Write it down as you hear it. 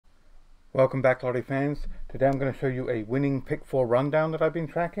Welcome back, lottery fans. Today I'm going to show you a winning pick 4 rundown that I've been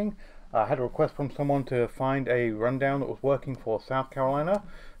tracking. I had a request from someone to find a rundown that was working for South Carolina,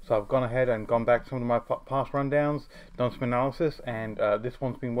 so I've gone ahead and gone back to some of my past rundowns, done some analysis, and this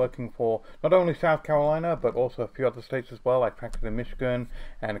one's been working for not only South Carolina but also a few other states as well. I tracked it in Michigan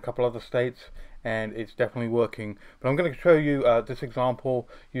and a couple other states, and it's definitely working. But I'm going to show you this example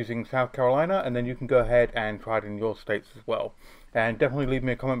using South Carolina, and then you can go ahead and try it in your states as well. And definitely leave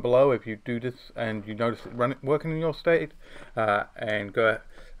me a comment below if you do this and you notice it working in your state. And go.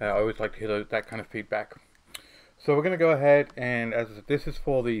 I always like to hear that kind of feedback. So we're going to go ahead and, as I said, this is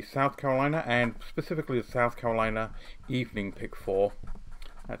for the South Carolina and specifically the South Carolina evening pick 4.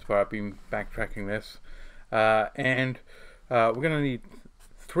 That's where I've been backtracking this. And we're going to need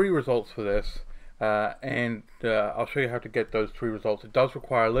 3 results for this. I'll show you how to get those 3 results. It does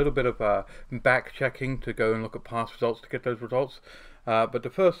require a little bit of back checking to go and look at past results to get those results. But the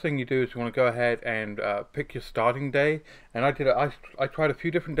first thing you do is you want to go ahead and pick your starting day. And I tried a few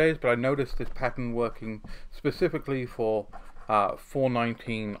different days, but I noticed this pattern working specifically for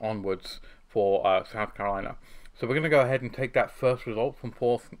 4/19 onwards for South Carolina. So we're going to go ahead and take that first result from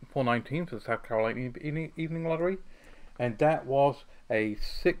 4/19 for the South Carolina evening lottery, and that was a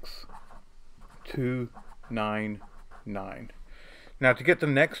 6,299. Now, to get the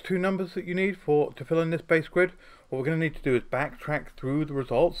next 2 numbers that you need to fill in this base grid, what we're going to need to do is backtrack through the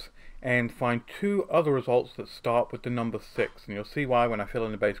results and find 2 other results that start with the number 6, and you'll see why when I fill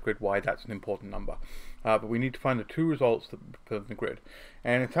in the base grid why that's an important number. But we need to find the 2 results that fill in the grid.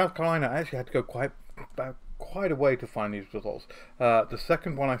 And in South Carolina, I actually had to go quite a way to find these results. The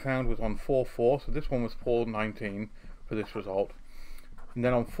second one I found was on 4/4, so this one was 4/19 for this result. And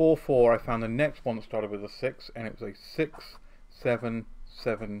then on 4/4 I found the next one that started with a 6, and it was a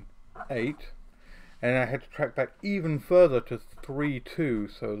 6,778. And I had to track back even further to 3/2,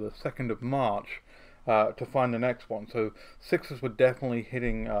 so the 2nd of March, to find the next one. So 6s were definitely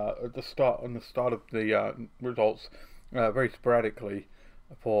hitting at the start of the results very sporadically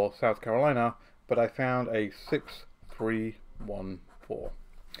for South Carolina, but I found a 6,314.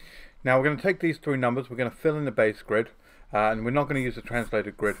 Now we're going to take these 3 numbers, we're going to fill in the base grid. And we're not going to use a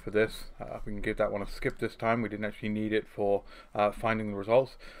translated grid for this. We can give that one a skip this time. We didn't actually need it for finding the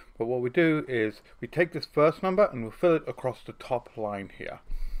results. But what we do is we take this first number and we'll fill it across the top line here.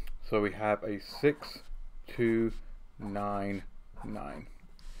 So we have a 6,299.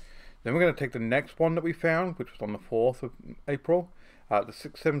 Then we're going to take the next one that we found, which was on the 4th of April, the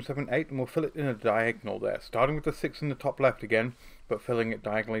 6,778, and we'll fill it in a diagonal there, starting with the 6 in the top left again, but filling it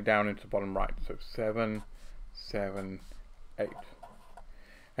diagonally down into the bottom right. So 7, 7, 8.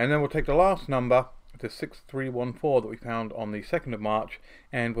 And then we'll take the last number, the 6,314 that we found on the 2nd of March,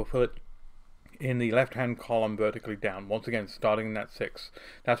 and we'll fill it in the left hand column vertically down, once again starting in that 6.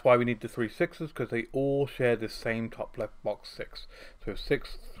 That's why we need the 3 6s, because they all share this same top left box 6. So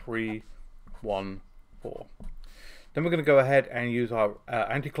 6,314. Then we're going to go ahead and use our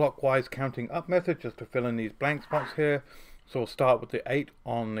anti-clockwise counting up method just to fill in these blank spots here. So we'll start with the 8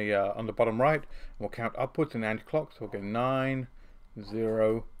 on the bottom right, and we'll count upwards in anti-clock. So we'll go 9,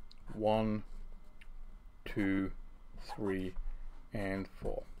 0, 1, 2, 3, and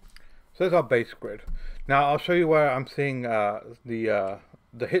 4. So there's our base grid. Now I'll show you where I'm seeing the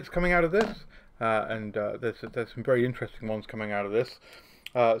hits coming out of this, and there's some very interesting ones coming out of this.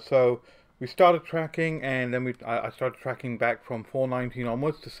 So we started tracking, and then I started tracking back from 4/19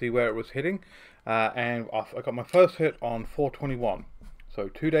 onwards to see where it was hitting. And I got my first hit on 4/21. So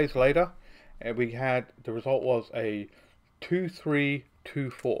 2 days later, we had the result was a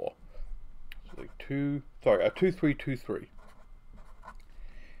 2,324. So a 2,323.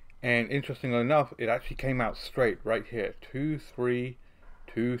 And interestingly enough, it actually came out straight right here,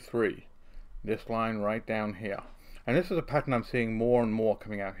 2,323. This line right down here. And this is a pattern I'm seeing more and more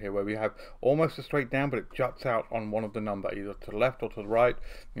coming out here, where we have almost a straight down, but it juts out on one of the number, either to the left or to the right,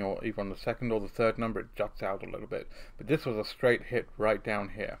 either on the 2nd or the 3rd number, it juts out a little bit. But this was a straight hit right down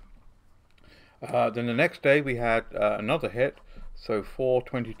here. Then the next day we had another hit, so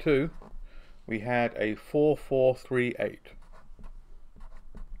 4/22, we had a 4,438.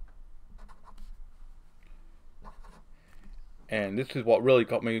 And this is what really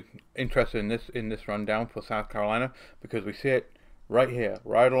got me interested in this rundown for South Carolina, because we see it right here,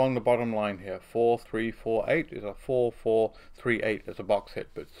 right along the bottom line here. 4,348 is a 4,438 as a box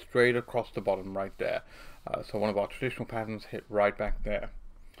hit, but straight across the bottom right there. So one of our traditional patterns hit right back there.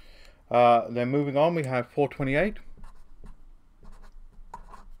 Then moving on, we have 4/28.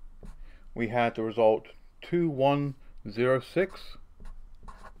 We had the result 2,106.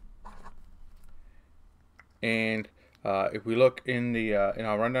 And If we look in the in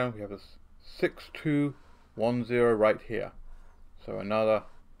our rundown, we have a 6210 right here. So another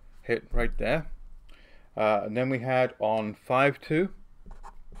hit right there. And then we had on 5-2,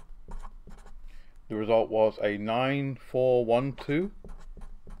 the result was a 9-4-1-2.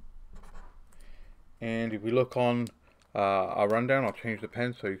 And if we look on our rundown, I'll change the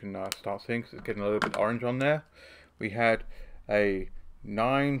pen so you can start seeing, because it's getting a little bit orange on there. We had a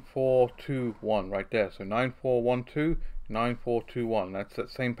 9-4-2-1 right there. So 9-4-1-2, 9-4-2-1. That's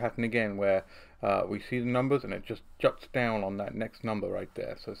that same pattern again, where we see the numbers and it just juts down on that next number right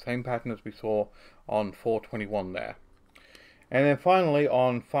there. So same pattern as we saw on 421 there. And then finally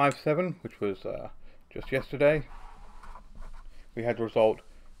on 5-7, which was just yesterday, we had the result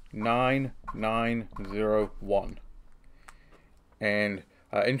 9-9-0-1. And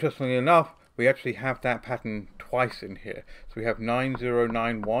interestingly enough, we actually have that pattern twice in here. So we have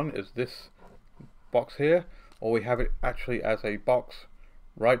 9091 as this box here, or we have it actually as a box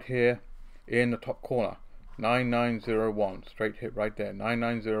right here in the top corner. 9901, straight hit right there.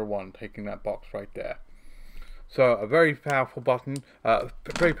 9901, taking that box right there. So a very powerful button,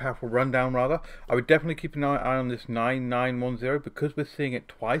 very powerful rundown rather. I would definitely keep an eye on this 9910 because we're seeing it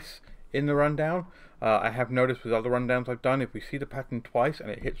twice in the rundown. I have noticed with other rundowns I've done, if we see the pattern twice and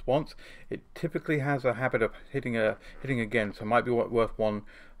it hits once, it typically has a habit of hitting again. So it might be worth one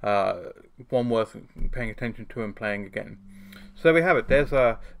worth paying attention to and playing again. So there we have it. There's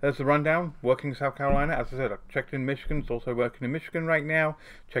the rundown working in South Carolina. As I said, I've checked in Michigan. It's also working in Michigan right now.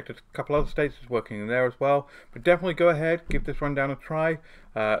 Checked a couple other states. It's working in there as well. But definitely go ahead, give this rundown a try.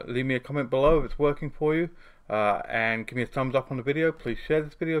 Leave me a comment below if it's working for you. And give me a thumbs up on the video. Please share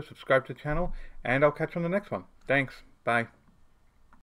this video, subscribe to the channel, and I'll catch you on the next one. Thanks. Bye.